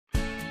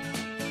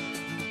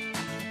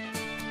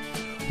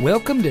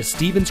Welcome to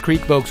Stevens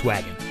Creek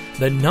Volkswagen,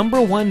 the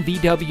 #1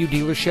 VW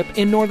dealership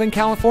in Northern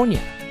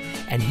California.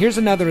 And here's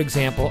another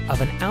example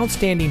of an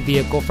outstanding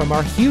vehicle from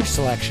our huge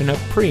selection of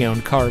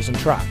pre-owned cars and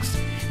trucks.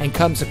 And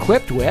comes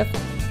equipped with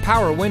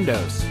power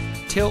windows,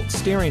 tilt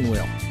steering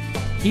wheel,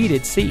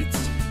 heated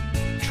seats,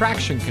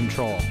 traction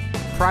control,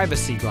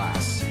 privacy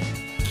glass,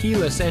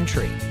 keyless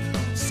entry,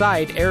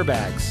 side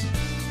airbags,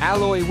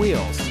 alloy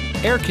wheels,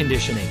 air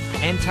conditioning,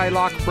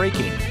 anti-lock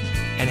braking,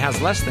 and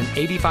has less than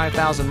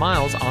 85,000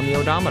 miles on the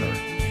odometer.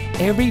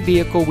 Every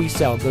vehicle we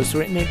sell goes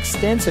through an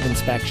extensive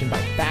inspection by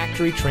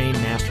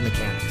factory-trained master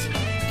mechanics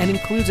and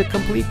includes a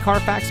complete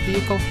Carfax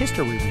vehicle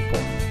history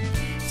report.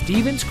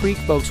 Stevens Creek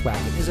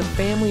Volkswagen is a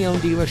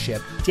family-owned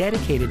dealership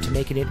dedicated to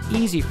making it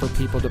easy for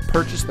people to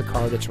purchase the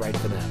car that's right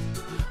for them.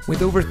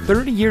 With over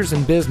 30 years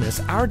in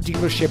business, our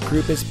dealership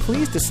group is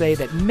pleased to say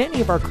that many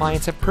of our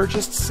clients have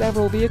purchased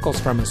several vehicles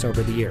from us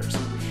over the years.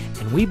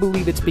 And we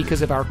believe it's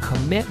because of our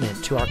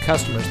commitment to our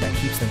customers that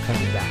keeps them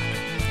coming back.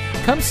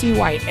 Come see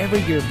why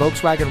every year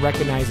Volkswagen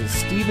recognizes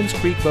Stevens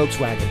Creek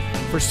Volkswagen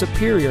for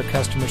superior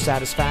customer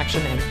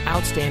satisfaction and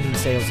outstanding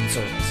sales and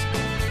service.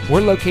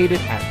 We're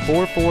located at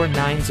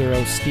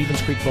 4490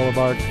 Stevens Creek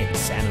Boulevard in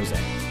San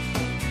Jose.